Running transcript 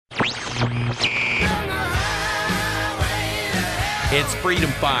It's Freedom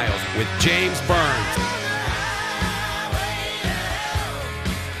Files with James Burns.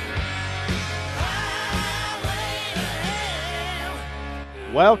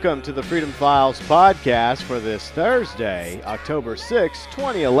 Welcome to the Freedom Files podcast for this Thursday, October 6,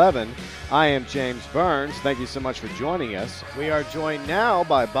 2011. I am James Burns. Thank you so much for joining us. We are joined now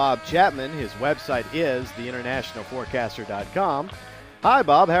by Bob Chapman. His website is theinternationalforecaster.com. Hi,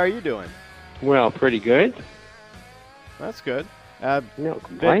 Bob. How are you doing? Well, pretty good. That's good. No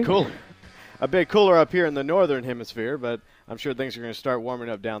complaints. A bit cooler up here in the northern hemisphere, but I'm sure things are going to start warming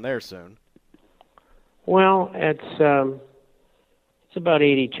up down there soon. Well, it's about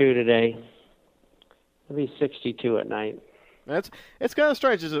 82 today. It'll be 62 at night. It's kind of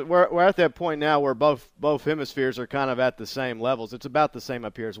strange. We're at that point now where both hemispheres are kind of at the same levels. It's about the same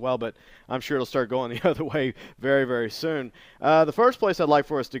up here as well, but I'm sure it'll start going the other way very, very soon. The first place I'd like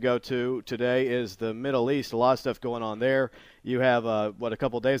for us to go to today is the Middle East. A lot of stuff going on there. You have, a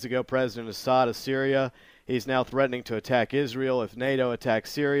couple of days ago, President Assad of Syria. He's now threatening to attack Israel if NATO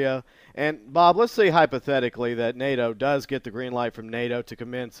attacks Syria. And, Bob, let's say hypothetically that NATO does get the green light from NATO to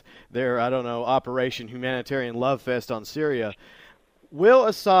commence their, Operation Humanitarian Love Fest on Syria. Will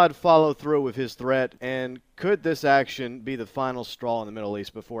Assad follow through with his threat, and could this action be the final straw in the Middle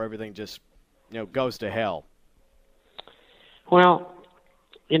East before everything just, goes to hell? Well,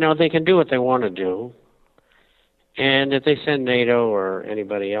 they can do what they want to do. And if they send NATO or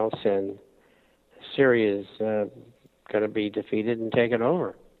anybody else in, Syria's going to be defeated and taken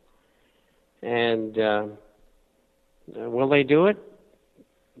over. And will they do it?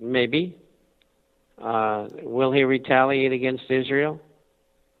 Maybe. Will he retaliate against Israel?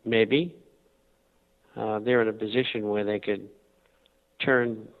 Maybe. They're in a position where they could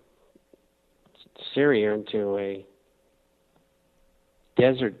turn Syria into a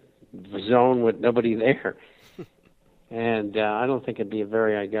desert zone with nobody there. And I don't think it'd be a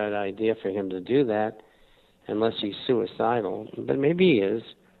very good idea for him to do that unless he's suicidal. But maybe he is.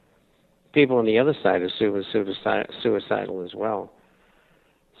 People on the other side are suicidal as well.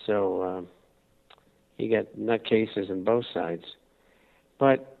 So you got nutcases on both sides.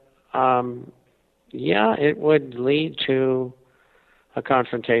 But, it would lead to a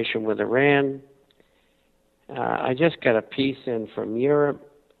confrontation with Iran. I just got a piece in from Europe,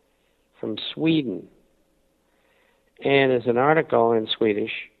 from Sweden. And there's an article in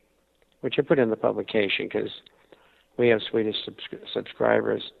Swedish, which I put in the publication because we have Swedish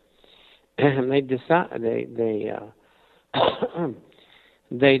subscribers, and they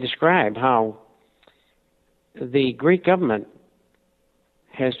describe how the Greek government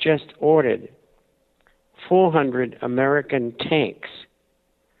has just ordered 400 American tanks.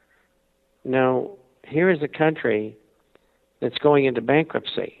 Now, here is a country that's going into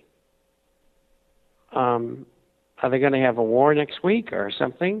bankruptcy. Are they going to have a war next week or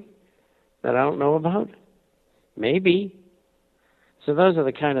something that I don't know about? Maybe. So those are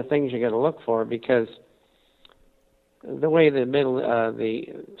the kind of things you got to look for, because the way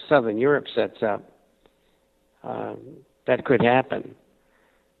the Southern Europe sets up, that could happen.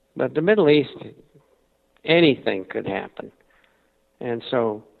 But the Middle East, anything could happen. And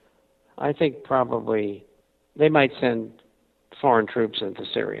so I think probably they might send foreign troops into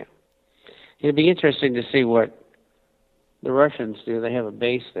Syria. It'd be interesting to see what the Russians do. They have a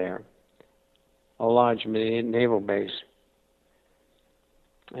base there, a large naval base.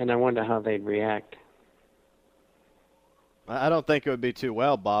 And I wonder how they'd react. I don't think it would be too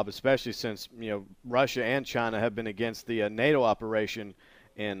well, Bob, especially since, Russia and China have been against the NATO operation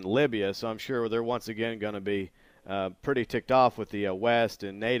in Libya. So I'm sure they're once again going to be pretty ticked off with the West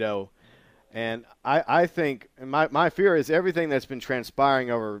and NATO. And I think my fear is everything that's been transpiring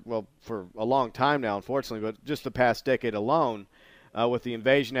for a long time now, unfortunately, but just the past decade alone, with the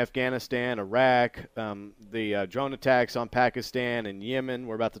invasion of Afghanistan, Iraq, the drone attacks on Pakistan and Yemen.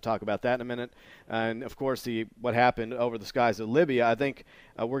 We're about to talk about that in a minute. And, of course, what happened over the skies of Libya. I think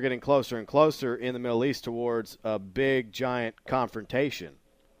we're getting closer and closer in the Middle East towards a big, giant confrontation.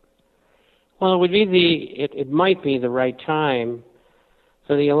 Well, it might be the right time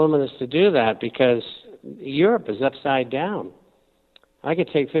for the Illuminists to do that, because Europe is upside down. I could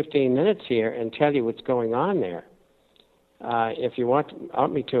take 15 minutes here and tell you what's going on there. If you want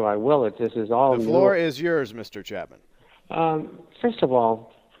me to, I will. This is all the floor is yours, Mr. Chapman. First of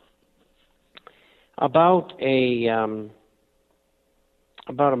all, about a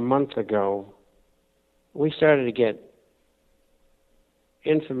month ago, we started to get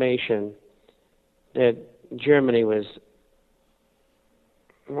information that Germany was,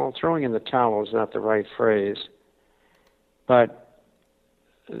 throwing in the towel is not the right phrase, but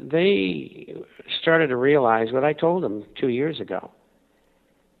they started to realize what I told them 2 years ago.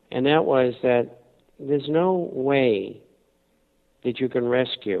 And that was that there's no way that you can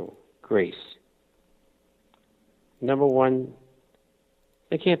rescue Greece. Number one,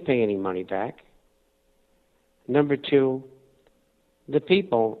 they can't pay any money back. Number two, the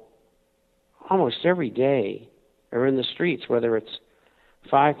people almost every day are in the streets, whether it's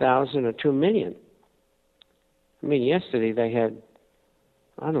 5,000 or 2 million. I mean, yesterday they had,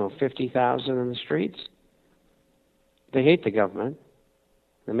 50,000 in the streets. They hate the government.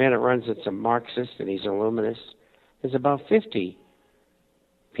 The man that runs it's a Marxist and he's a Illuminist. There's about 50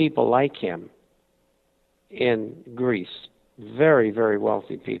 people like him in Greece. Very, very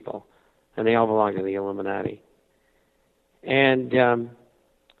wealthy people. And they all belong to the Illuminati. And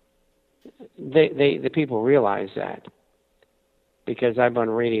the people realize that. Because I've been on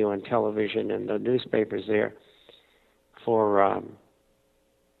radio and television and the newspapers there for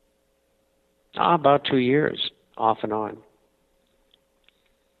about 2 years, off and on.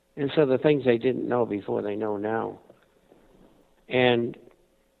 And so the things they didn't know before, they know now. And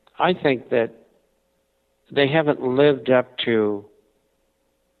I think that they haven't lived up to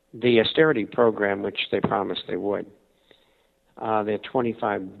the austerity program which they promised they would. They're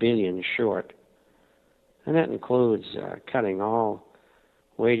 $25 billion short. And that includes cutting all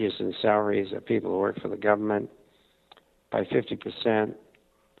wages and salaries of people who work for the government by 50%,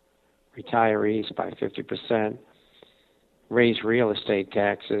 retirees by 50%, raise real estate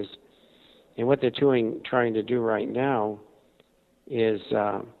taxes. And what they're trying to do right now is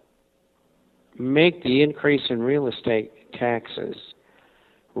make the increase in real estate taxes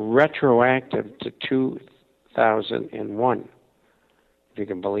retroactive to 2001, if you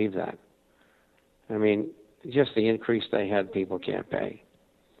can believe that. I mean, just the increase they had, people can't pay.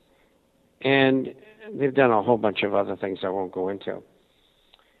 And they've done a whole bunch of other things I won't go into.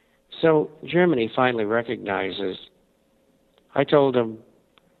 So Germany finally recognizes, I told them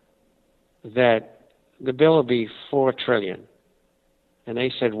that the bill will be $4 trillion, and they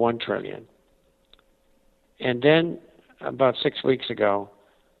said $1 trillion. And then about 6 weeks ago,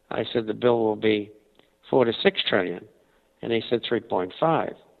 I said the bill will be $4 to $6 trillion, and they said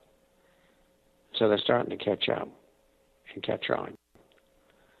 3.5. So they're starting to catch up and catch on.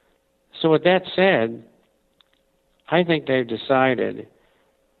 So with that said, I think they've decided,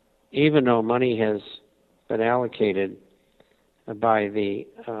 even though money has been allocated by the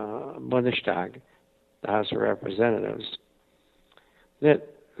Bundestag, the House of Representatives, that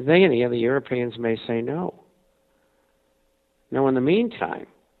they and the other Europeans may say no. Now, in the meantime,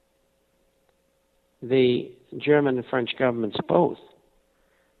 the German and French governments both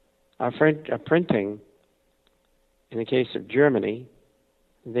are printing, in the case of Germany,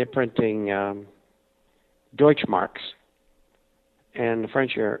 they're printing Deutschmarks, and the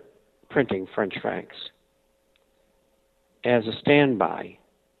French are printing French francs as a standby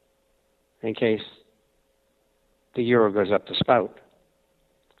in case the euro goes up the spout.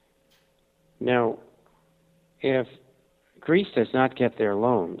 Now, if Greece does not get their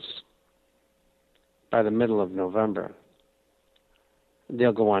loans by the middle of November,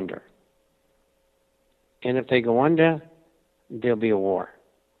 they'll go under. And if they go under, there'll be a war.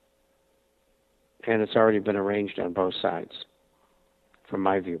 And it's already been arranged on both sides, from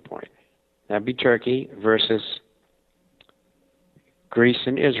my viewpoint. That'd be Turkey versus Greece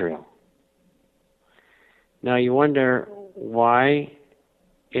and Israel. Now you wonder why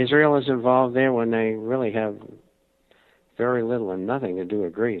Israel is involved there when they really have very little and nothing to do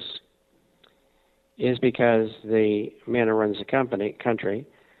with Greece. Is because the man who runs the country,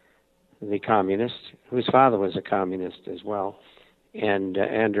 the communist, whose father was a communist as well, and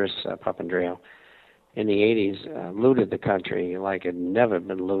Andras Papandreou, in the 80s, looted the country like it had never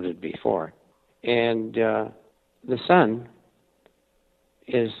been looted before. And the son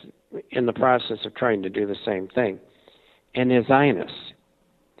is in the process of trying to do the same thing. And they're Zionists,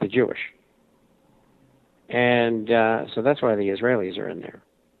 the Jewish. And so that's why the Israelis are in there.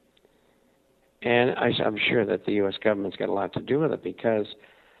 And I'm sure that the U.S. government's got a lot to do with it because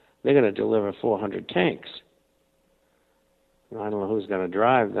they're going to deliver 400 tanks. I don't know who's going to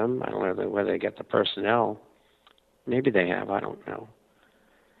drive them. I don't know whether they get the personnel. Maybe they have. I don't know.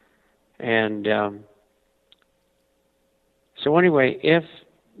 And so anyway, if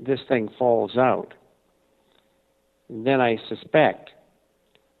this thing falls out, then I suspect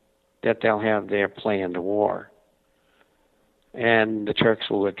that they'll have their planned war. And the Turks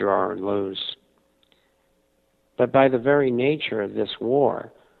will withdraw and lose. But by the very nature of this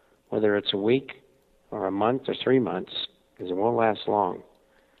war, whether it's a week or a month or 3 months, because it won't last long,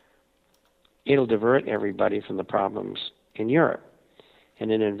 it'll divert everybody from the problems in Europe.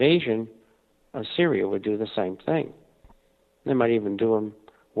 And an invasion of Syria would do the same thing. They might even do them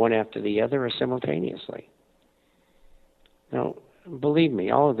one after the other or simultaneously. Now, believe me,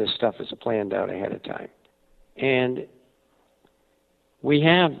 all of this stuff is planned out ahead of time. And we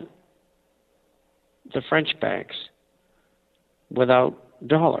have the French banks without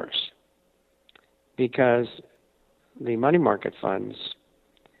dollars because the money market funds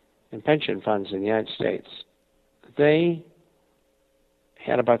and pension funds in the United States, they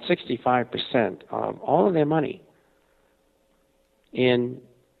had about 65% of all of their money in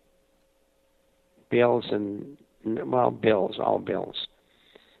bills and, well, bills, all bills.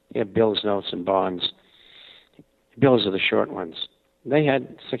 You have bills, notes, and bonds. Bills are the short ones. They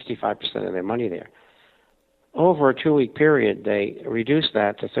had 65% of their money there. Over a 2-week period, they reduced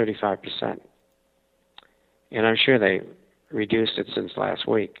that to 35%. And I'm sure they reduced it since last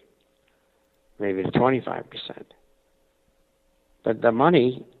week, maybe to 25%. But the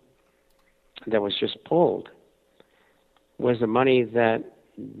money that was just pulled was the money that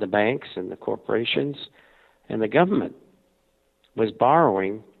the banks and the corporations and the government was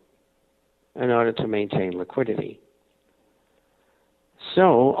borrowing in order to maintain liquidity.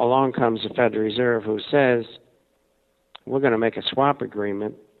 So along comes the Federal Reserve, who says, we're going to make a swap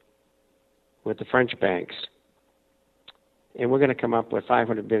agreement with the French banks, and we're going to come up with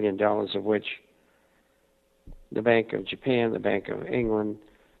 $500 billion, of which the Bank of Japan, the Bank of England,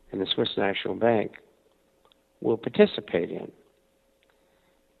 and the Swiss National Bank will participate in.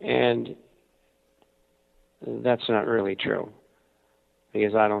 And that's not really true,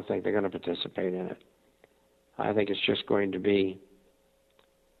 because I don't think they're going to participate in it. I think it's just going to be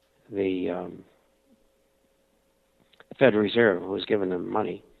the Federal Reserve who's giving them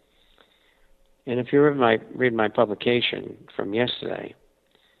money. And if you read my publication from yesterday,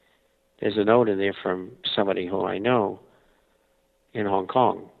 there's a note in there from somebody who I know in Hong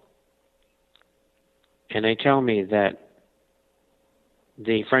Kong. And they tell me that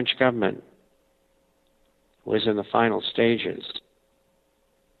the French government was in the final stages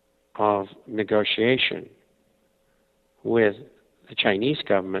of negotiation with the Chinese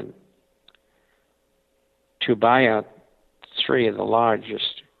government to buy out 3 of the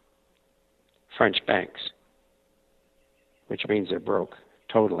largest French banks, which means they're broke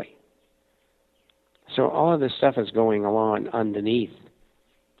totally. So all of this stuff is going on underneath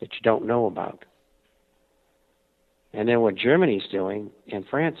that you don't know about. And then what Germany's doing, and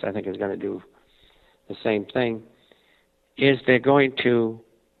France, I think, is going to do the same thing, is they're going to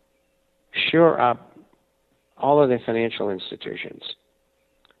shore up all of their financial institutions,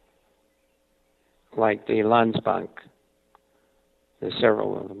 like the Landsbank. There's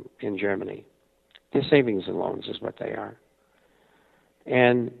several of them in Germany. They're savings and loans is what they are.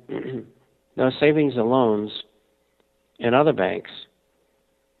 And those savings and loans and other banks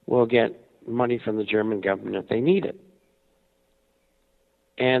will get money from the German government if they need it.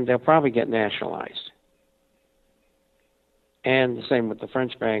 And they'll probably get nationalized. And the same with the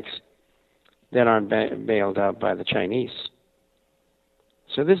French banks that aren't bailed out by the Chinese.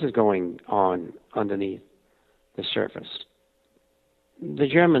 So this is going on underneath the surface. The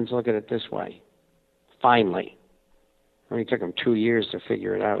Germans look at it this way. Finally. It only took them 2 years to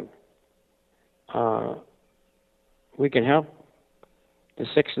figure it out. We can help the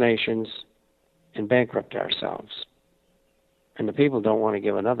 6 nations and bankrupt ourselves. And the people don't want to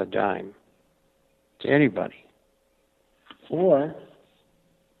give another dime to anybody. Or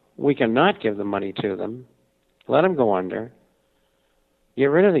we cannot give the money to them, let them go under, get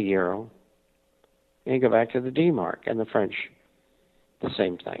rid of the euro, and go back to the D-mark, and the French, the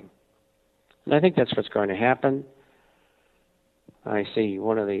same thing. And I think that's what's going to happen. I see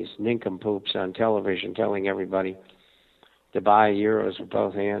one of these nincompoops on television telling everybody to buy euros with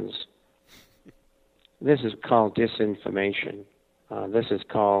both hands. This is called disinformation. This is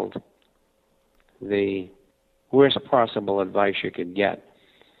called the worst possible advice you could get.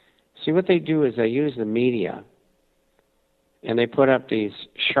 See, what they do is they use the media, and they put up these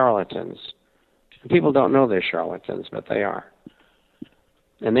charlatans. People don't know they're charlatans, but they are.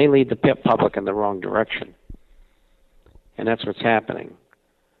 And they lead the public in the wrong direction. And that's what's happening.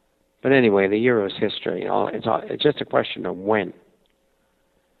 But anyway, the euro's history. It's just a question of when.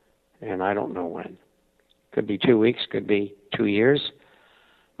 And I don't know when. Could be 2 weeks, could be 2 years.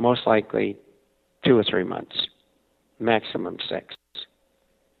 Most likely 2 or 3 months. Maximum 6.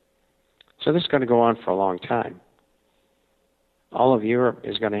 So this is going to go on for a long time. All of Europe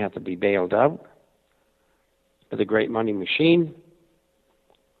is going to have to be bailed out with a great money machine,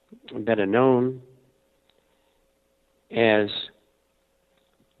 better known as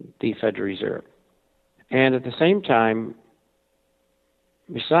the Federal Reserve. And at the same time,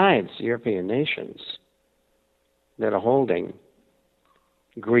 besides European nations that are holding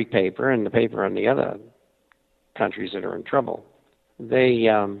Greek paper and the paper on the other countries that are in trouble, they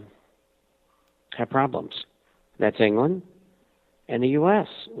have problems. That's England and the U.S.,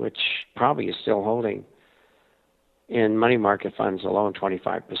 which probably is still holding in money market funds alone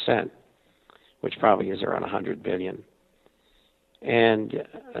 25%, which probably is around $100 billion. And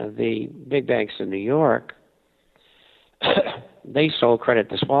the big banks in New York, they sold credit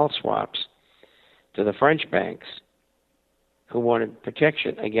default swaps to the French banks who wanted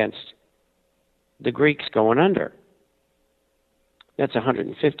protection against the Greeks going under. That's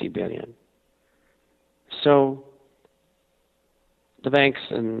 $150 billion. So the banks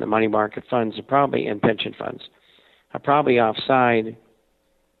and the money market funds are probably, and pension funds, are probably offside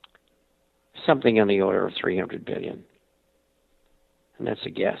something on the order of $300 billion. And that's a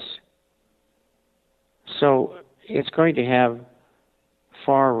guess. So it's going to have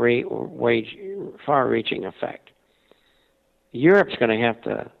far-reaching effect. Europe's going to have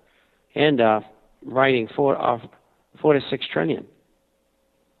to end up writing $4 to $6 trillion.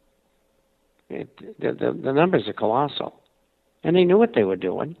 The numbers are colossal. And they knew what they were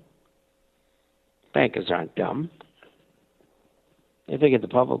doing. Bankers aren't dumb. They figured the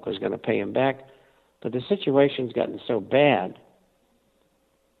public was going to pay them back. But the situation's gotten so bad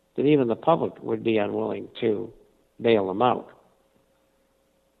that even the public would be unwilling to bail them out.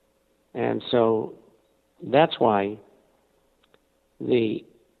 And so that's why the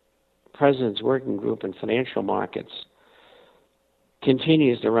President's Working Group in Financial Markets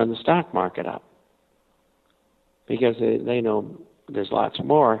continues to run the stock market up, because they know there's lots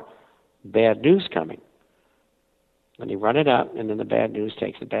more bad news coming. And they run it up, and then the bad news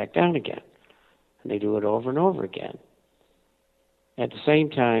takes it back down again. And they do it over and over again. At the same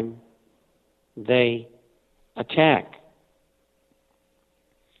time, they attack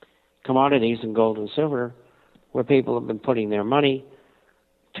commodities and gold and silver where people have been putting their money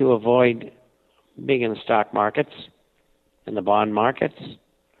to avoid being in the stock markets and the bond markets,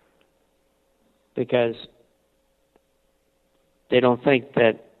 because they don't think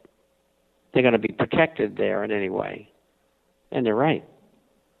that they're going to be protected there in any way. And they're right.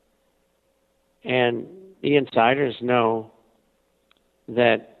 And the insiders know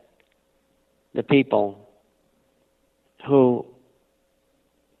that the people who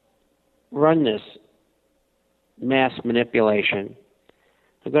run this mass manipulation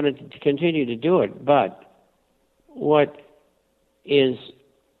are going to continue to do it. But what is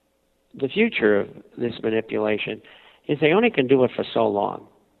the future of this manipulation is they only can do it for so long.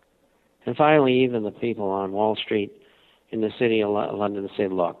 And finally, even the people on Wall Street in the city of London say,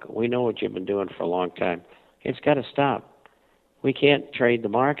 look, we know what you've been doing for a long time. It's got to stop. We can't trade the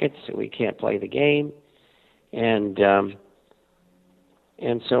markets. We can't play the game. And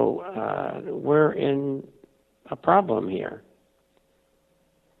so we're in a problem here.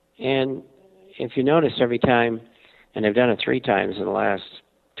 And if you notice, every time, and they've done it 3 times in the last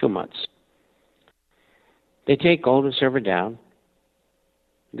 2 months, they take gold and silver down.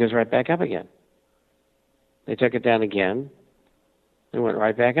 It goes right back up again. They took it down again. It went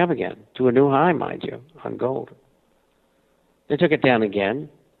right back up again to a new high, mind you, on gold. They took it down again.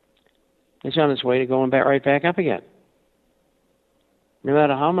 It's on its way to going back right back up again. No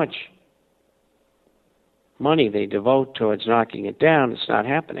matter how much money they devote towards knocking it down, it's not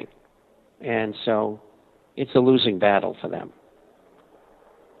happening. And so it's a losing battle for them.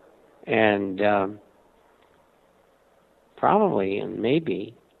 And probably and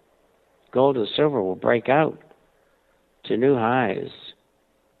maybe gold and silver will break out to new highs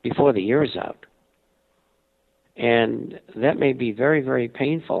before the year is out. And that may be very, very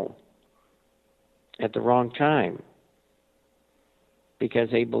painful at the wrong time, because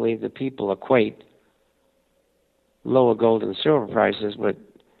they believe that people equate lower gold and silver prices with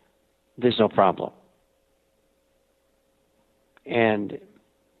there's no problem. And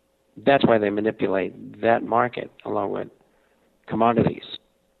that's why they manipulate that market along with commodities.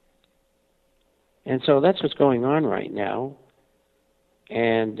 And so that's what's going on right now.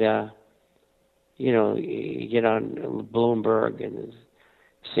 And, you get on Bloomberg and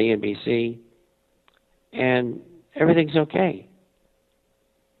CNBC, and everything's okay.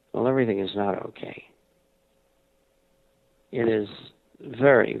 Well, everything is not okay. It is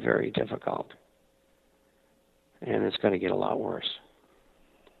very, very difficult. And it's going to get a lot worse.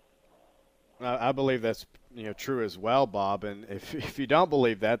 I believe that's true as well, Bob. And if you don't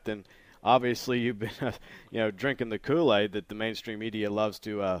believe that, then obviously you've been drinking the Kool-Aid that the mainstream media loves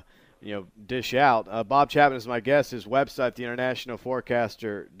to dish out. Bob Chapman is my guest. His website,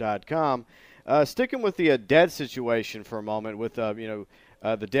 theinternationalforecaster.com. Sticking with the debt situation for a moment, with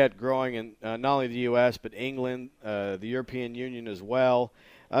the debt growing in not only the U.S. but England, the European Union as well.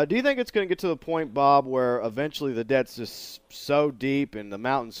 Do you think it's going to get to the point, Bob, where eventually the debt's just so deep and the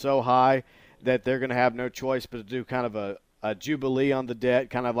mountain's so high that they're going to have no choice but to do kind of a jubilee on the debt,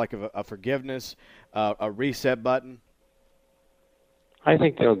 kind of like a forgiveness, a reset button? I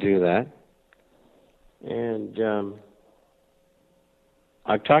think they'll do that. And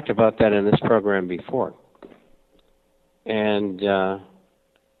I've talked about that in this program before. And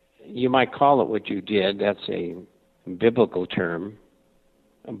you might call it what you did. That's a biblical term.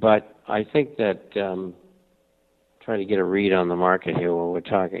 But I think that, trying to get a read on the market here while we're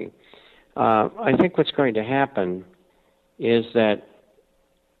talking, I think what's going to happen is that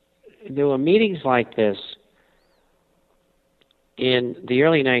there were meetings like this in the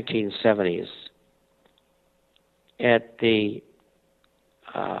early 1970s at the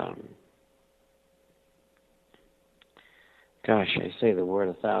gosh, I say the word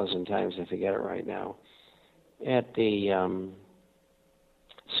 1,000 times, I forget it right now, at the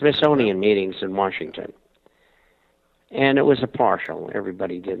Smithsonian meetings in Washington. And it was a partial.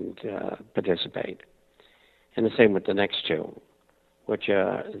 Everybody didn't participate. And the same with the next two, which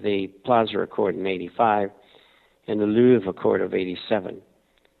are the Plaza Accord in 85 and the Louvre Accord of 87.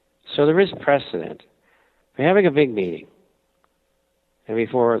 So there is precedent for having a big meeting. And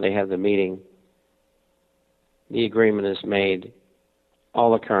before they have the meeting, the agreement is made,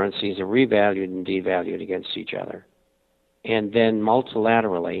 all the currencies are revalued and devalued against each other. And then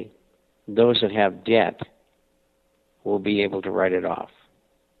multilaterally, those that have debt will be able to write it off.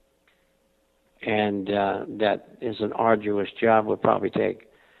 And that is an arduous job, would probably take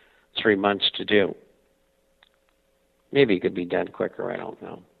 3 months to do. Maybe it could be done quicker, I don't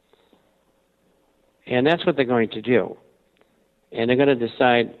know. And that's what they're going to do. And they're going to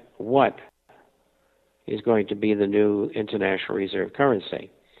decide what is going to be the new international reserve currency.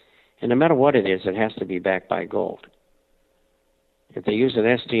 And no matter what it is, it has to be backed by gold. If they use an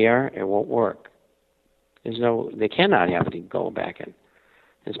SDR, it won't work. They cannot have any gold backing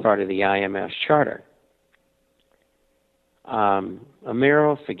as part of the IMF's charter.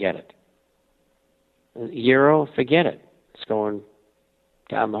 Amero, forget it. Euro, forget it. It's going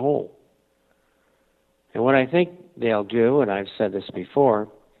down the hole. And what I think they'll do, and I've said this before,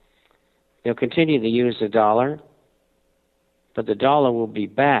 they'll continue to use the dollar, but the dollar will be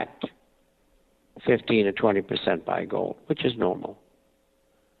backed 15 to 20% by gold, which is normal.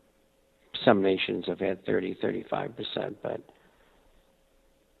 Some nations have had 30, 35%, but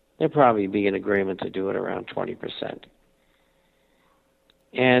there'll probably be an agreement to do it around 20%.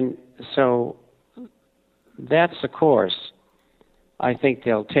 And so that's the course I think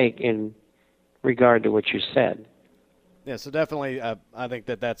they'll take in regard to what you said. Yeah, so definitely I think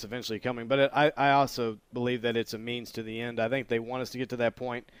that that's eventually coming. But I also believe that it's a means to the end. I think they want us to get to that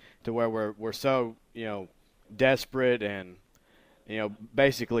point to where we're so, desperate and,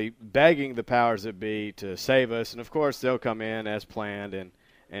 basically begging the powers that be to save us. And, of course, they'll come in as planned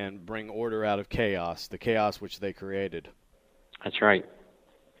and bring order out of chaos, the chaos which they created. That's right.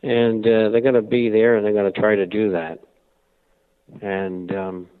 And they're going to be there, and they're going to try to do that.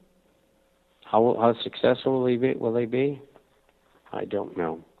 And how successful will they be? I don't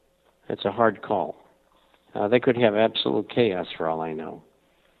know. It's a hard call. They could have absolute chaos for all I know.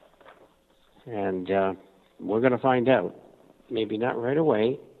 And we're going to find out. Maybe not right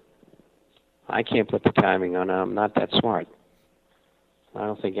away. I can't put the timing on it. I'm not that smart. I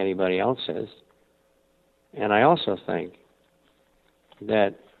don't think anybody else is. And I also think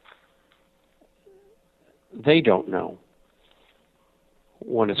that they don't know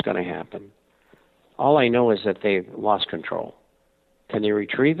when it's going to happen. All I know is that they've lost control. Can they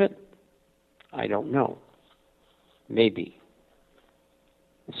retrieve it? I don't know. Maybe.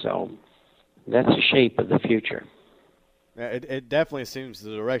 So that's the shape of the future. It definitely seems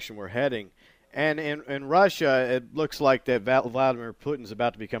the direction we're heading. And in Russia, it looks like that Vladimir Putin's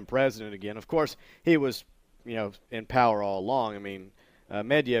about to become president again. Of course, he was, in power all along. I mean,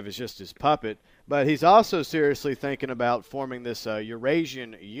 Medvedev is just his puppet. But he's also seriously thinking about forming this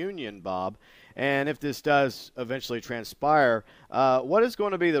Eurasian Union, Bob. And if this does eventually transpire, what is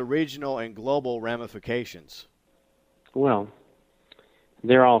going to be the regional and global ramifications? Well,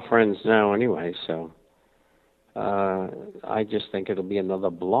 they're all friends now anyway, so I just think it'll be another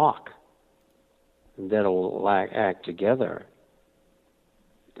bloc that'll act together.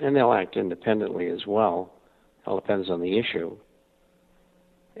 And they'll act independently as well. It all depends on the issue.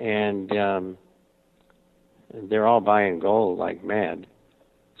 And they're all buying gold like mad,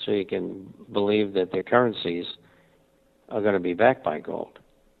 so you can believe that their currencies are going to be backed by gold.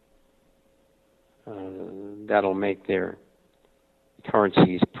 That'll make their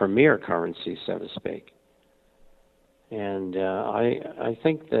currency's premier currency, so to speak. And I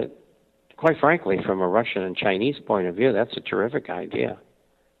think that, quite frankly, from a Russian and Chinese point of view, that's a terrific idea.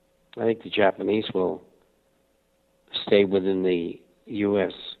 I think the Japanese will stay within the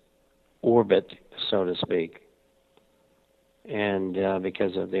U.S. orbit, so to speak, and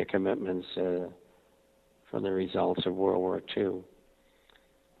because of their commitments from the results of World War II,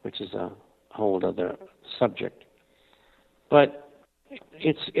 which is a whole other subject. But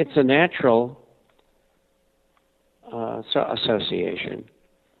it's a natural association.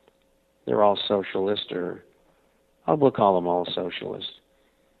 They're all socialist, or we'll call them all socialist.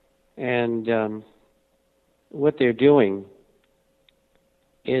 And what they're doing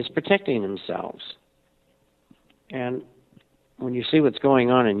is protecting themselves. And when you see what's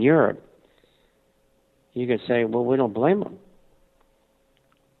going on in Europe, you could say, well, we don't blame them.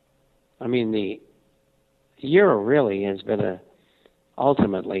 I mean, the euro really has been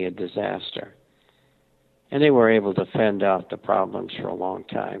ultimately a disaster. And they were able to fend off the problems for a long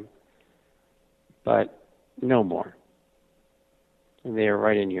time. But no more. And they're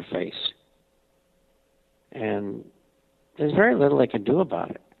right in your face. And there's very little they can do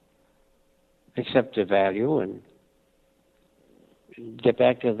about it, except to value and get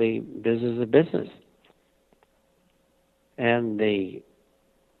back to the business of business. And the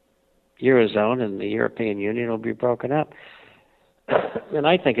Eurozone and the European Union will be broken up. And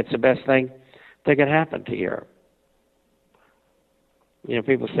I think it's the best thing that could happen to Europe. You know,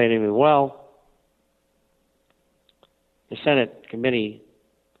 people say to me, well, the Senate committee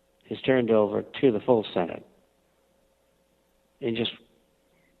is turned over to the full Senate in just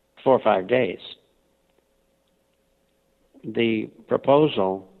 4 or 5 days. The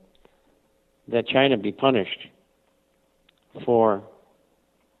proposal that China be punished for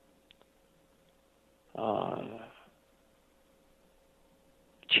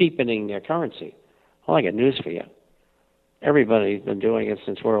cheapening their currency. Well, I got news for you. Everybody's been doing it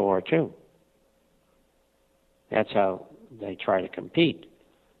since World War II. That's how they try to compete,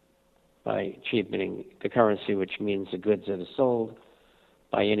 by cheapening the currency, which means the goods that are sold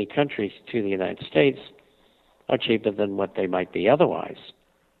by any country to the United States are cheaper than what they might be otherwise.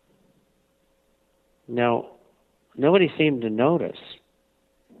 Now, nobody seemed to notice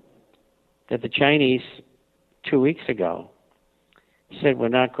that the Chinese 2 weeks ago said we're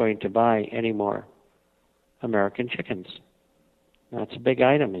not going to buy any more American chickens. That's a big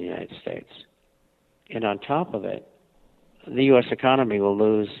item in the United States. And on top of it, the U.S. economy will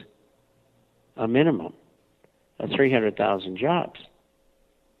lose a minimum of 300,000 jobs.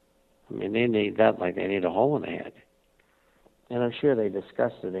 I mean, they need that like they need a hole in the head. And I'm sure they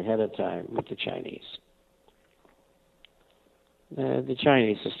discussed it ahead of time with the Chinese. The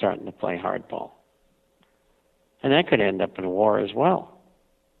Chinese are starting to play hardball. And that could end up in a war as well,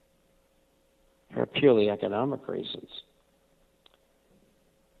 for purely economic reasons.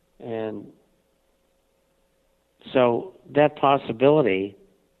 And so that possibility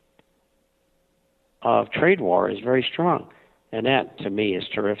of trade war is very strong. And that, to me, is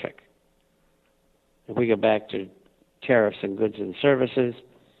terrific. If we go back to tariffs on goods and services,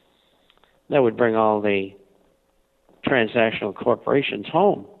 that would bring all the transnational corporations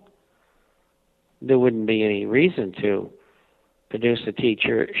home. There wouldn't be any reason to produce a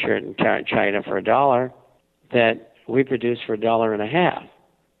T-shirt in China for $1 that we produce for $1.50.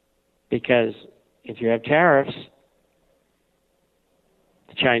 Because if you have tariffs,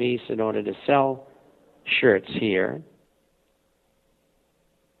 the Chinese, in order to sell shirts here,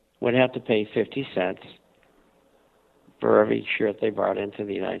 would have to pay 50 cents for every shirt they brought into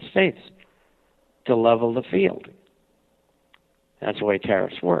the United States to level the field. That's the way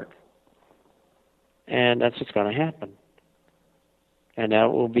tariffs work. And that's what's going to happen. And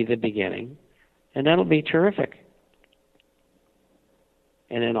that will be the beginning. And that'll be terrific.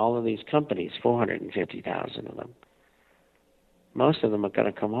 And then all of these companies, 450,000 of them, most of them are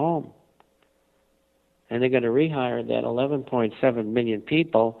going to come home. And they're going to rehire that 11.7 million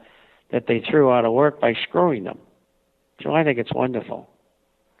people that they threw out of work by screwing them. So I think it's wonderful.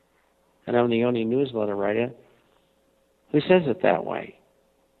 And I'm the only newsletter writer who says it that way.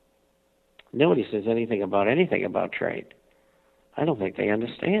 Nobody says anything about trade. I don't think they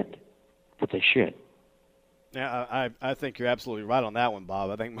understand, but they should. Yeah, I think you're absolutely right on that one, Bob.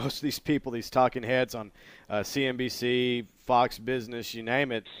 I think most of these people, these talking heads on CNBC, Fox Business, you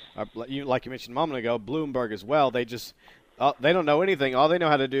name it, like you mentioned a moment ago, Bloomberg as well, they don't know anything. All they know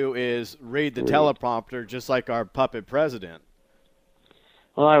how to do is read the teleprompter, just like our puppet president.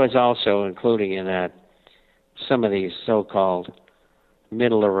 Well, I was also including in that some of these so-called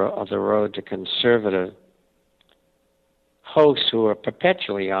middle of the road to conservative hosts who are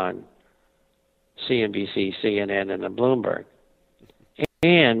perpetually on CNBC, CNN, and the Bloomberg.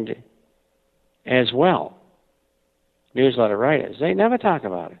 And as well, newsletter writers, they never talk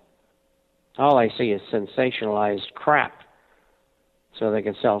about it. All I see is sensationalized crap so they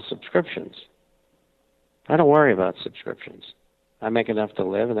can sell subscriptions. I don't worry about subscriptions. I make enough to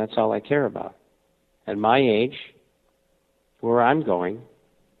live, and that's all I care about. At my age, where I'm going,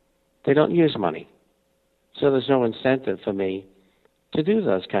 they don't use money. So there's no incentive for me to do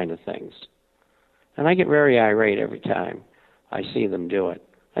those kind of things. And I get very irate every time I see them do it.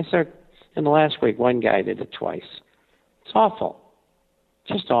 In the last week, one guy did it twice. It's awful.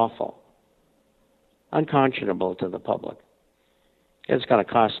 Just awful. Unconscionable to the public. It's going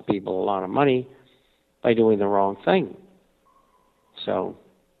to cost people a lot of money by doing the wrong thing. So,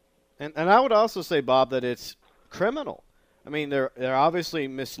 and I would also say, Bob, that it's criminal. I mean, they're obviously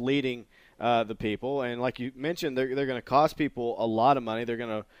misleading the people, and like you mentioned, they're going to cost people a lot of money. They're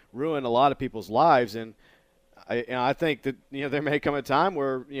going to ruin a lot of people's lives, and I think that there may come a time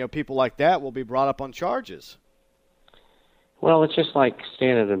where people like that will be brought up on charges. Well, it's just like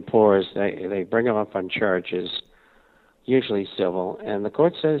Standard & Poor's. They bring them up on charges, usually civil, and the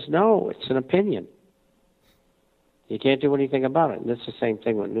court says, no, it's an opinion. You can't do anything about it. And it's the same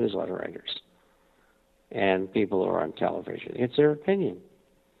thing with newsletter writers and people who are on television. It's their opinion.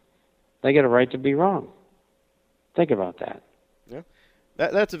 They get a right to be wrong. Think about that. Yeah,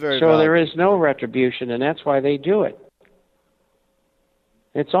 that's a very so valid there is no point. retribution, and that's why they do it.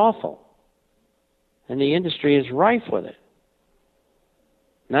 It's awful. And the industry is rife with it.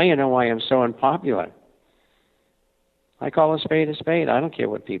 Now you know why I'm so unpopular. I call a spade a spade. I don't care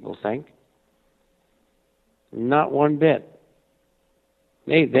what people think. Not one bit.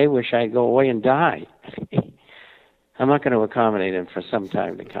 They wish I'd go away and die. I'm not going to accommodate them for some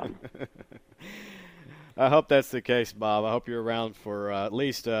time to come. I hope that's the case, Bob. I hope you're around for at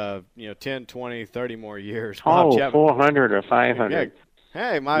least 10, 20, 30 more years. Bob Chapman. 400 or 500.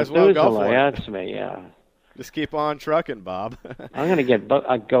 Yeah. Hey, might as well go for it. That's me, yeah. Just keep on trucking, Bob. I'm going to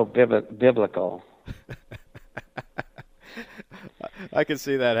go biblical. I can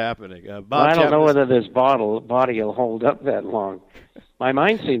see that happening. Bob well, I don't Chapman know whether this body will hold up that long. My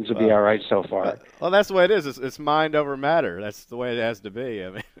mind seems to be all right so far. Well, that's the way it is. It's mind over matter. That's the way it has to be. I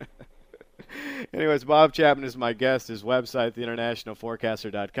mean, anyways, Bob Chapman is my guest. His website,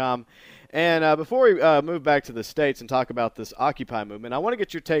 theinternationalforecaster.com. And before we move back to the States and talk about this Occupy movement, I want to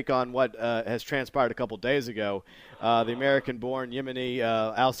get your take on what has transpired a couple days ago. The American-born Yemeni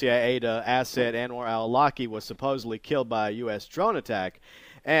al-Qaeda asset Anwar al-Awlaki was supposedly killed by a U.S. drone attack.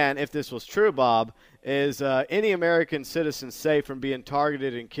 And if this was true, Bob, is any American citizen safe from being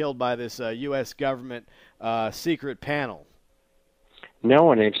targeted and killed by this U.S. government secret panel?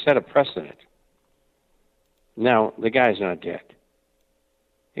 No, and they've set a precedent. Now, the guy's not dead.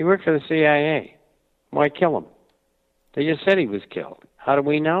 He worked for the CIA. Why kill him? They just said he was killed. How do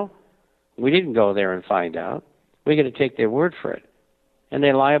we know? We didn't go there and find out. We got to take their word for it. And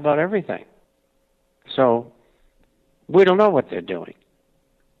they lie about everything. So, we don't know what they're doing.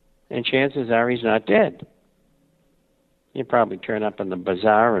 And chances are he's not dead. He'll probably turn up in the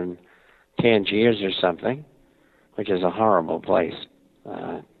bazaar in Tangiers or something, which is a horrible place.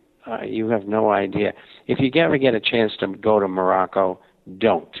 You have no idea. If you ever get a chance to go to Morocco,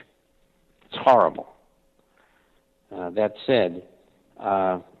 don't. It's horrible. That said,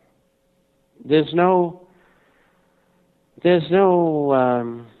 there's no I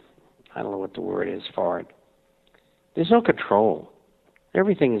don't know what the word is for it. There's no control.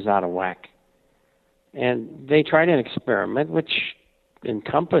 Everything is out of whack. And they tried an experiment which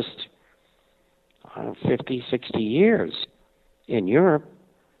encompassed 50, 60 years in Europe,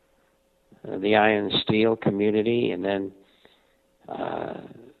 the iron and steel community, and then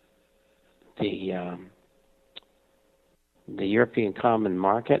the European Common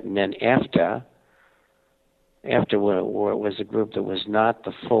Market, and then after it was a group that was not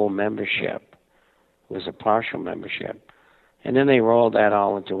the full membership, it was a partial membership. And then they rolled that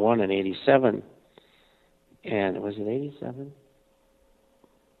all into one in 87. And was it 87?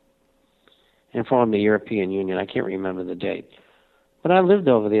 And formed the European Union. I can't remember the date. But I lived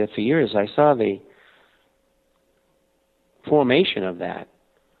over there for years. I saw the formation of that.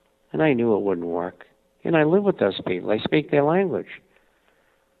 And I knew it wouldn't work. And I live with those people. I speak their language.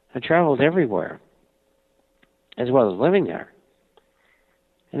 I traveled everywhere, as well as living there.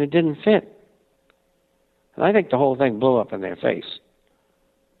 And it didn't fit. And I think the whole thing blew up in their face.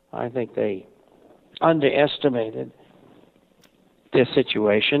 I think they underestimated their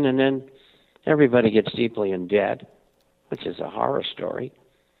situation, and then everybody gets deeply in debt, which is a horror story.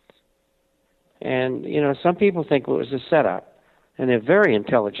 And, some people think it was a setup, and they're very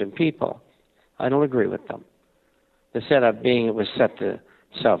intelligent people. I don't agree with them. The setup being it was set to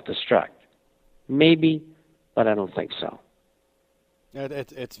self-destruct. Maybe, but I don't think so.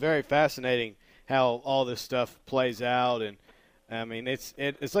 It's very fascinating how all this stuff plays out, and I mean it's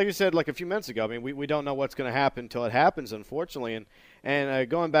like you said like a few minutes ago. I mean we don't know what's going to happen until it happens, unfortunately. And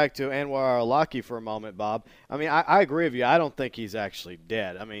going back to Anwar al-Awlaki for a moment, Bob. I mean I agree with you. I don't think he's actually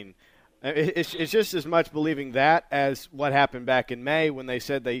dead. I mean it's just as much believing that as what happened back in May when they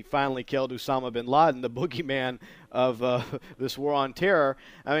said they finally killed Osama bin Laden, the boogeyman of this war on terror.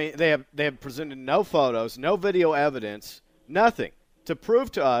 I mean they have presented no photos, no video evidence, nothing to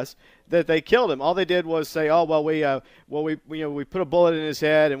prove to us that they killed him. All they did was say, "Oh, well, we put a bullet in his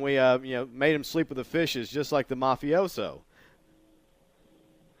head and we made him sleep with the fishes, just like the mafioso."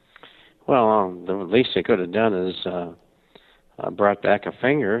 Well, the least they could have done is brought back a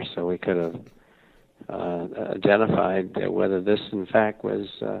finger, so we could have identified whether this, in fact, was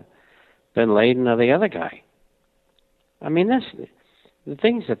bin Laden or the other guy. I mean, the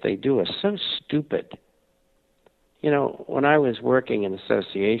things that they do are so stupid. When I was working in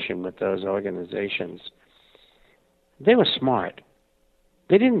association with those organizations, they were smart.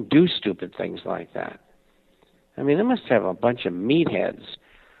 They didn't do stupid things like that. I mean, they must have a bunch of meatheads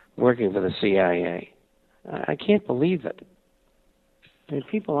working for the CIA. I can't believe it. I mean,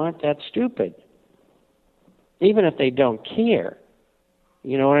 people aren't that stupid, even if they don't care.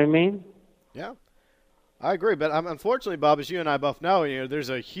 You know what I mean? Yeah. I agree, but unfortunately, Bob, as you and I both know,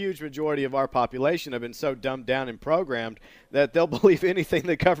 there's a huge majority of our population have been so dumbed down and programmed that they'll believe anything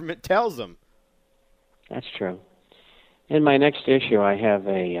the government tells them. That's true. In my next issue, I have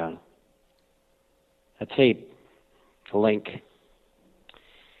a tape link,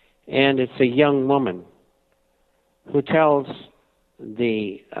 and it's a young woman who tells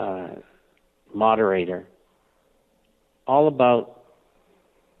the moderator all about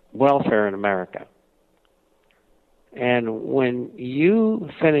welfare in America. And when you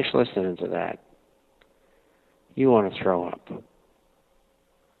finish listening to that, you want to throw up.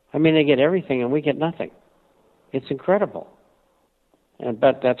 I mean, they get everything and we get nothing. It's incredible.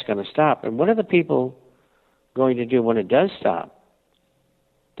 But that's going to stop. And what are the people going to do when it does stop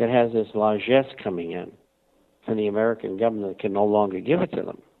that has this largesse coming in from the American government that can no longer give it to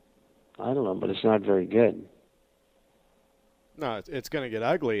them? I don't know, but it's not very good. No, it's going to get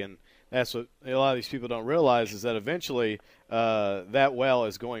ugly, and that's what a lot of these people don't realize is that eventually that well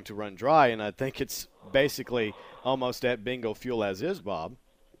is going to run dry, and I think it's basically almost at bingo fuel as is, Bob.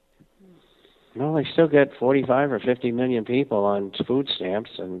 Well, they still get 45 or 50 million people on food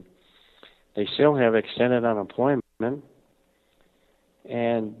stamps, and they still have extended unemployment,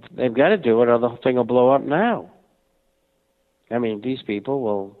 and they've got to do it or the whole thing will blow up now. I mean, these people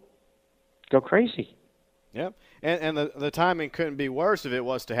will go crazy. Yep, and the timing couldn't be worse if it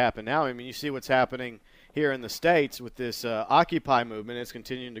was to happen now. I mean, you see what's happening here in the States with this Occupy movement. It's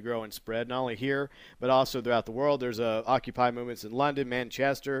continuing to grow and spread, not only here, but also throughout the world. There's Occupy movements in London,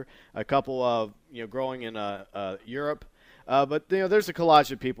 Manchester, a couple of growing in Europe. But there's a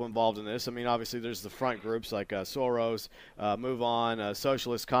collage of people involved in this. I mean, obviously, there's the front groups like Soros, Move On,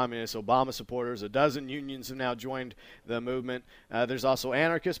 Socialist, Communist, Obama supporters. A dozen unions have now joined the movement. There's also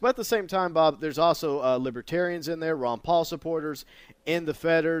anarchists. But at the same time, Bob, there's also libertarians in there, Ron Paul supporters, in the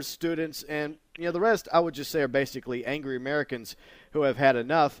Fedders, students, and the rest, I would just say, are basically angry Americans who have had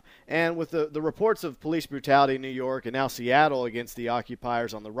enough. And with the reports of police brutality in New York and now Seattle against the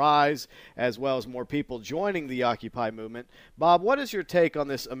occupiers on the rise, as well as more people joining the Occupy movement, Bob, what is your take on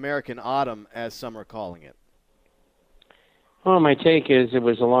this American autumn, as some are calling it? Well, my take is it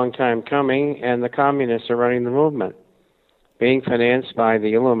was a long time coming, and the communists are running the movement, being financed by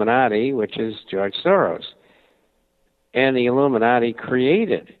the Illuminati, which is George Soros. And the Illuminati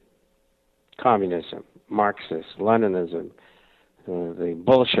created communism, Marxist, Leninism, the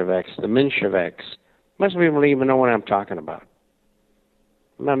Bolsheviks, the Mensheviks. Most people don't even know what I'm talking about.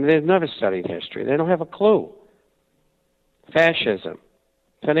 I mean, they've never studied history. They don't have a clue. Fascism,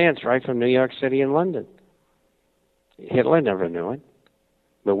 financed right from New York City and London. Hitler never knew it,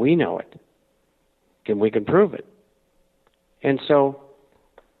 but we know it. And we can prove it. And so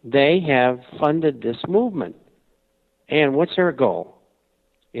they have funded this movement. And what's their goal?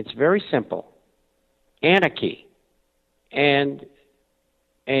 It's very simple. Anarchy. And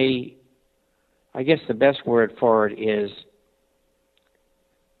I guess the best word for it is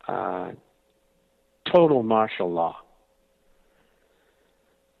total martial law.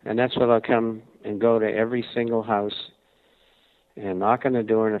 And that's where they'll come and go to every single house and knock on the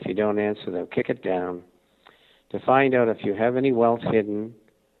door, and if you don't answer, they'll kick it down to find out if you have any wealth hidden,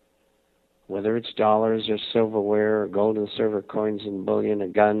 whether it's dollars or silverware or gold and silver coins and bullion or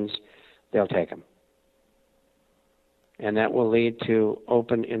guns, they'll take them. And that will lead to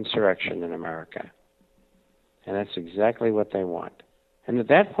open insurrection in America. And that's exactly what they want. And at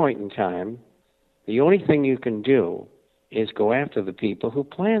that point in time, the only thing you can do is go after the people who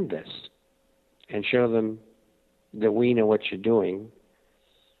planned this and show them that we know what you're doing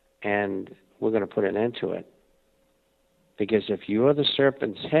and we're going to put an end to it. Because if you're the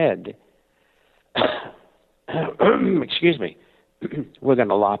serpent's head, excuse me, we're going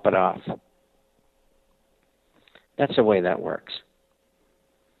to lop it off. That's the way that works.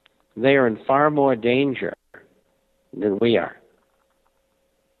 They are in far more danger than we are.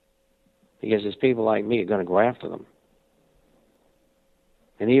 Because there's people like me are going to go after them.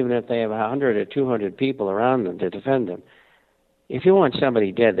 And even if they have 100 or 200 people around them to defend them, if you want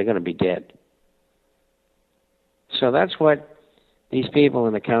somebody dead, they're going to be dead. So that's what these people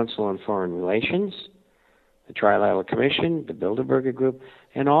in the Council on Foreign Relations, the Trilateral Commission, the Bilderberger Group,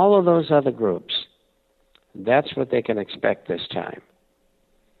 and all of those other groups, that's what they can expect this time.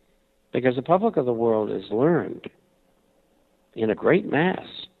 Because the public of the world has learned in a great mass,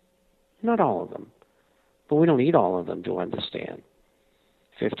 not all of them, but we don't need all of them to understand.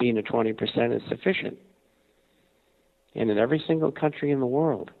 15 to 20% is sufficient. And in every single country in the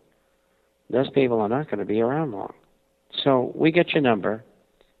world, those people are not going to be around long. So we get your number.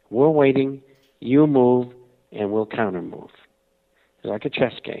 We're waiting. You move, and we'll counter-move. It's like a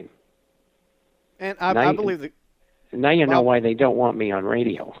chess game. And I believe that... Now you know why they don't want me on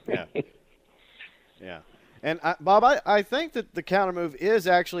radio. Yeah. Yeah. And, Bob, I think that the counter-move is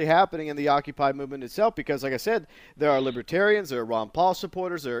actually happening in the Occupy movement itself because, like I said, there are libertarians, there are Ron Paul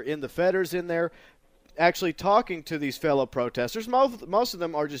supporters, there are in the Fedders in there actually talking to these fellow protesters. Most of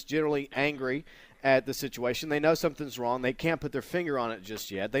them are just generally angry at the situation. They know something's wrong. They can't put their finger on it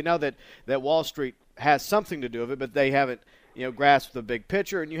just yet. They know that Wall Street has something to do with it, but they haven't grasped the big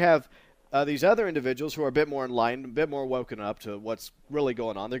picture. And you have these other individuals who are a bit more enlightened, a bit more woken up to what's really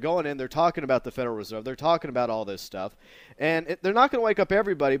going on. They're going in, they're talking about the Federal Reserve, they're talking about all this stuff. And they're not going to wake up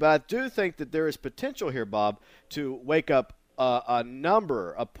everybody, but I do think that there is potential here, Bob, to wake up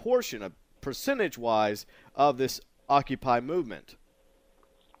a portion, a percentage-wise, of this Occupy movement.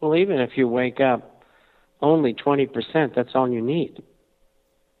 Well, even if you wake up only 20%, that's all you need.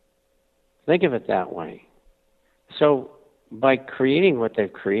 Think of it that way. So by creating what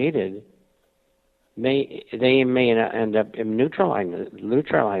they've created, they may end up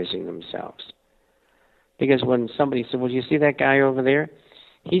neutralizing themselves. Because when somebody said, well, you see that guy over there?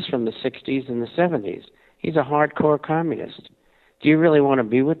 He's from the 60s and the 70s. He's a hardcore communist. Do you really want to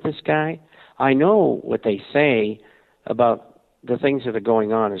be with this guy? I know what they say about the things that are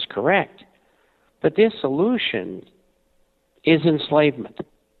going on is correct, but their solution is enslavement.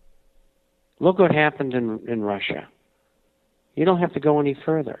 Look what happened in Russia. You don't have to go any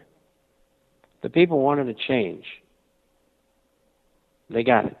further. The people wanted to change. They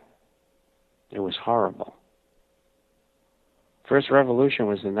got it. It was horrible. First revolution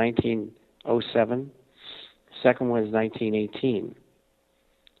was in 1907. Second one was 1918.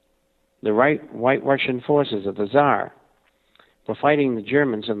 The white Russian forces of the Tsar were fighting the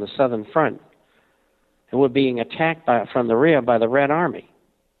Germans on the southern front and were being attacked from the rear by the Red Army.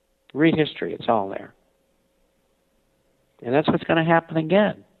 Read history. It's all there. And that's what's going to happen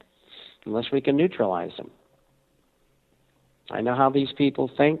again, unless we can neutralize them. I know how these people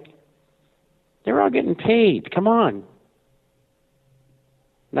think. They're all getting paid. Come on.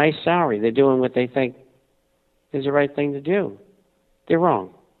 Nice salary. They're doing what they think is the right thing to do. They're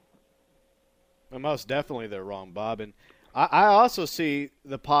wrong. Well, most definitely they're wrong, Bob. And I also see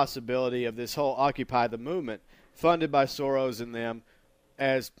the possibility of this whole Occupy the movement funded by Soros and them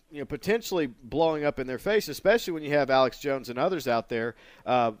as potentially blowing up in their face, especially when you have Alex Jones and others out there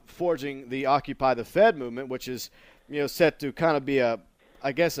forging the Occupy the Fed movement, which is set to kind of be a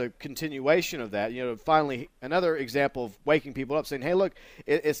continuation of that. Finally another example of waking people up, saying, hey, look,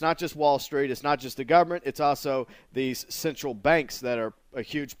 it's not just Wall Street, it's not just the government, it's also these central banks that are a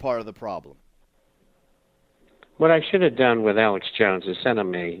huge part of the problem. What I should have done with Alex Jones is send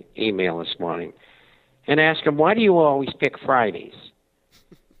him an email this morning and ask him, why do you always pick Fridays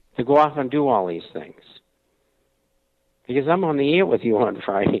to go off and do all these things? Because I'm on the air with you on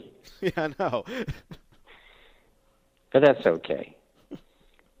Friday. Yeah, I know. But that's okay.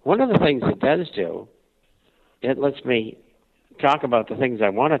 One of the things it does do, it lets me talk about the things I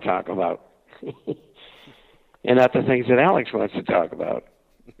want to talk about and not the things that Alex wants to talk about.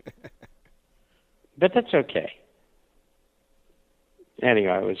 But that's okay.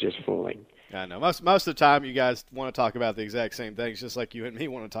 Anyway, I was just fooling. I know. Most of the time you guys want to talk about the exact same things, just like you and me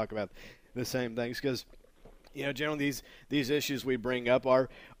want to talk about the same things because, generally these issues we bring up are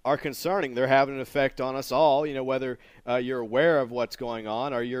concerning. They're having an effect on us all, whether you're aware of what's going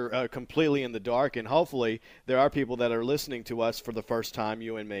on or you're completely in the dark. And hopefully there are people that are listening to us for the first time,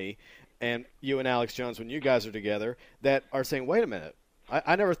 you and me, and you and Alex Jones when you guys are together, that are saying, wait a minute,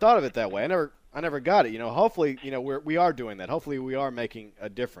 I never thought of it that way. I never got it. Hopefully, we are doing that. Hopefully we are making a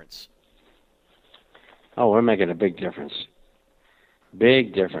difference. Oh, we're making a big difference.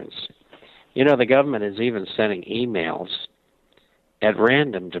 Big difference. The government is even sending emails at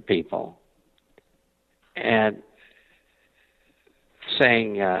random to people and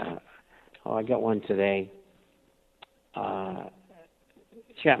saying, I got one today.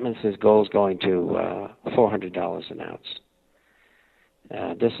 Chapman says gold's going to $400 an ounce.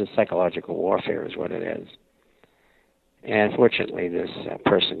 This is psychological warfare is what it is. And fortunately, this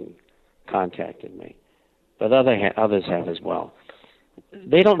person contacted me. But others have as well.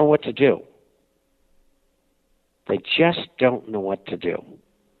 They don't know what to do. They just don't know what to do.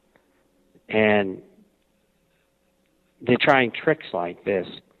 And they're trying tricks like this.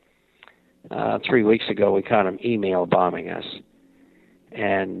 3 weeks ago, we caught them email bombing us.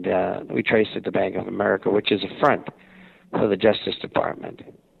 And we traced it to Bank of America, which is a front for the Justice Department.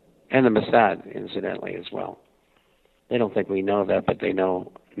 And the Mossad, incidentally, as well. They don't think we know that, but they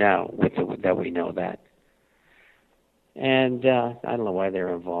know now that we know that. And I don't know why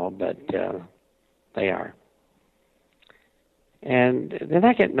they're involved, but they are. And they're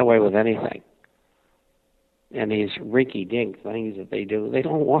not getting away with anything. And these rinky-dink things that they do, they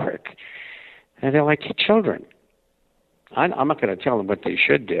don't work. And they're like children. I'm not going to tell them what they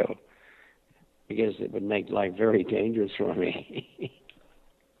should do because it would make life very dangerous for me.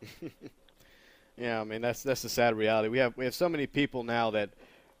 Yeah, I mean that's the sad reality. We have so many people now that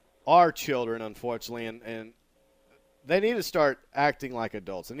are children, unfortunately, and they need to start acting like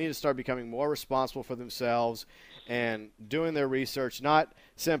adults. They need to start becoming more responsible for themselves and doing their research, not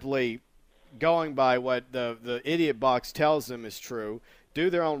simply going by what the idiot box tells them is true. Do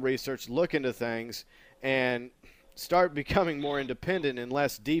their own research, look into things, and start becoming more independent and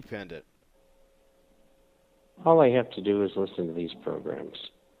less dependent. All they have to do is listen to these programs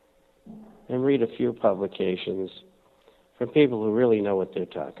and read a few publications from people who really know what they're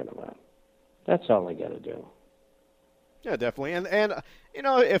talking about. That's all they got to do. Yeah, definitely. And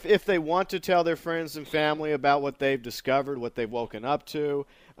if they want to tell their friends and family about what they've discovered, what they've woken up to,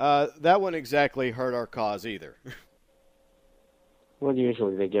 that wouldn't exactly hurt our cause either. Well,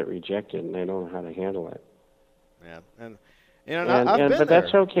 usually they get rejected and they don't know how to handle it. Yeah, I've been but there.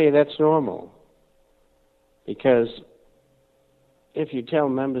 That's okay. That's normal. Because if you tell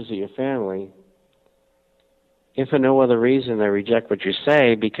members of your family, if for no other reason they reject what you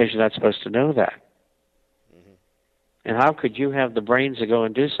say, because you're not supposed to know that. Mm-hmm. And how could you have the brains to go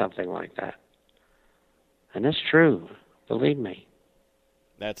and do something like that? And that's true. Believe me.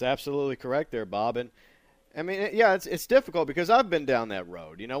 That's absolutely correct there, Bob. And I mean, yeah, it's difficult because I've been down that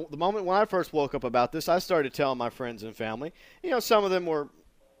road. The moment when I first woke up about this, I started telling my friends and family. Some of them were,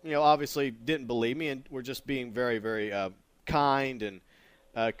 obviously didn't believe me and were just being very, very kind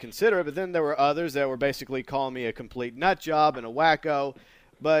and considerate. But then there were others that were basically calling me a complete nut job and a wacko.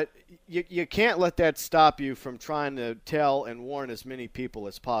 But you can't let that stop you from trying to tell and warn as many people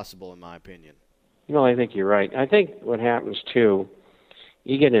as possible, in my opinion. I think you're right. I think what happens, too,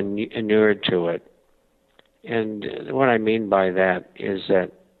 you get inured to it. And what I mean by that is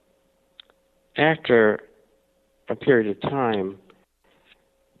that after a period of time,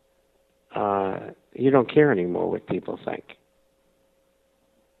 you don't care anymore what people think.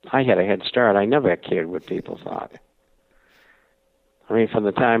 I had a head start. I never cared what people thought. I mean, from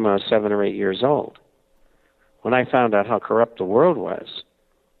the time I was 7 or 8 years old, when I found out how corrupt the world was,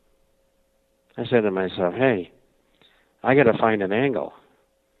 I said to myself, hey, I got to find an angle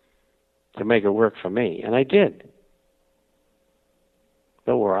to make it work for me. And I did.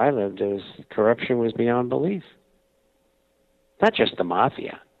 But where I lived, corruption was beyond belief. Not just the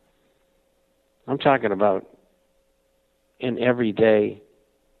mafia. I'm talking about in everyday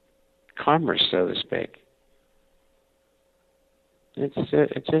commerce, so to speak.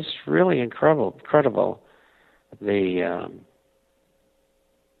 It's just really incredible the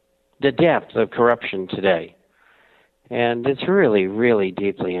depth of corruption today. And it's really, really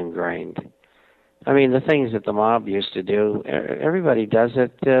deeply ingrained. I mean, the things that the mob used to do, everybody does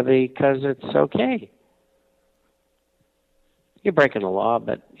it because it's okay. You're breaking the law,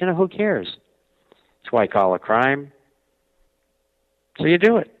 but, who cares? It's white-collar crime. So you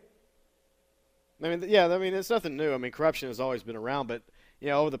do it. It's nothing new. I mean, corruption has always been around, but,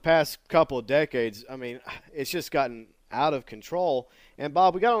 over the past couple of decades, I mean, it's just gotten out of control. And,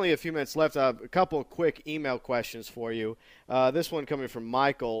 Bob, we got only a few minutes left. A couple of quick email questions for you. This one coming from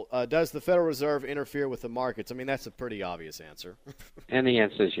Michael. Does the Federal Reserve interfere with the markets? I mean, that's a pretty obvious answer. And the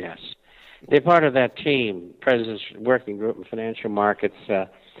answer is yes. They're part of that team, President's Working Group in Financial Markets.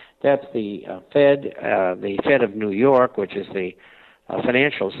 That's the Fed of New York, which is the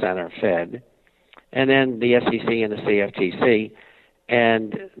financial center Fed, and then the SEC and the CFTC.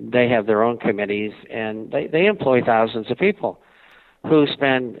 And they have their own committees, and they employ thousands of people who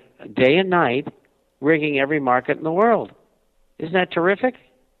spend day and night rigging every market in the world. Isn't that terrific?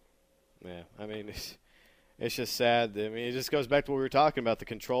 Yeah, I mean, it's just sad. I mean, it just goes back to what we were talking about, the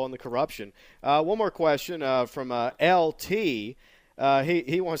control and the corruption. One more question from LT. He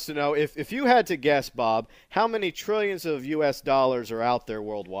wants to know, if you had to guess, Bob, how many trillions of U.S. dollars are out there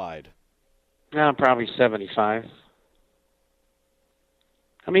worldwide? Probably 75.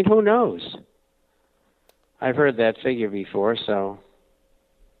 I mean, who knows? I've heard that figure before, so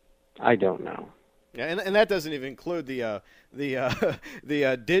I don't know. Yeah, and that doesn't even include the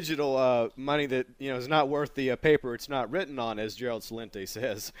digital money that is not worth the paper it's not written on, as Gerald Celente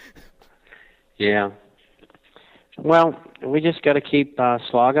says. Yeah. Well, we just got to keep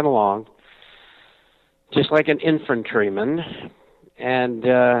slogging along, just like an infantryman, and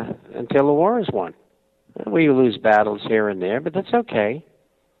until the war is won. We lose battles here and there, but that's okay.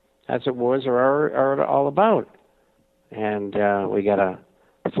 That's what wars are all about. And we got to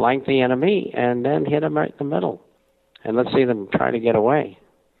flank the enemy and then hit them right in the middle. And let's see them try to get away.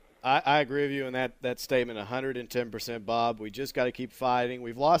 I agree with you in that statement 110%, Bob. We just got to keep fighting.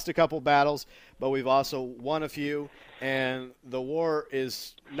 We've lost a couple battles, but we've also won a few. And the war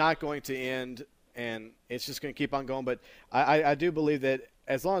is not going to end, and it's just going to keep on going. But I do believe that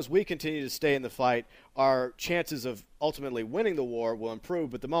as long as we continue to stay in the fight, our chances of ultimately winning the war will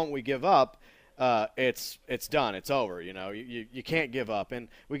improve. But the moment we give up, it's done. It's over. You can't give up. And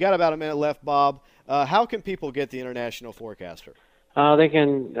we got about a minute left, Bob. How can people get the International Forecaster? They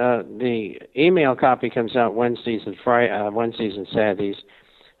can. The email copy comes out Wednesdays and Saturdays,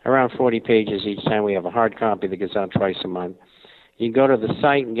 around 40 pages each time. We have a hard copy that goes out twice a month. You can go to the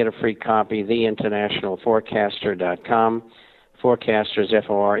site and get a free copy, theinternationalforecaster.com. Forecaster is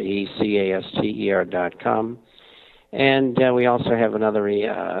FORECASTER.com. And we also have another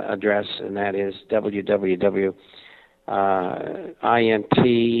address, and that is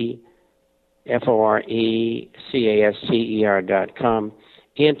www.intforecaster.com,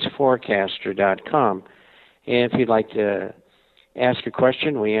 intforecaster.com. And if you'd like to ask a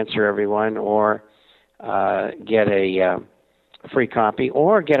question, we answer everyone, or get a free copy,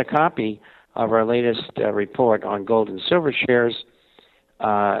 or get a copy of our latest report on gold and silver shares,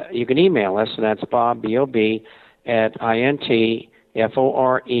 you can email us, and that's Bob, B-O-B, at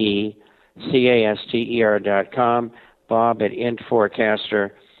intforecaster.com, Bob at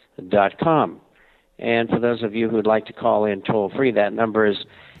intforecaster.com. And for those of you who'd like to call in toll-free, that number is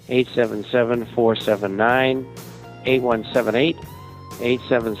 877-479-8178,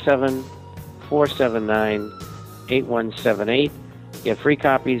 877-479-8178. Get free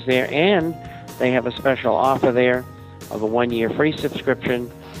copies there, and they have a special offer there of a 1-year free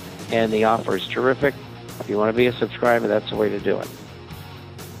subscription, and the offer is terrific. If you want to be a subscriber, that's the way to do it.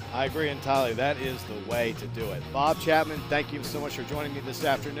 I agree entirely. That is the way to do it. Bob Chapman, thank you so much for joining me this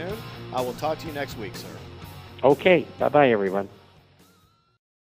afternoon. I will talk to you next week, sir. Okay. Bye-bye, everyone.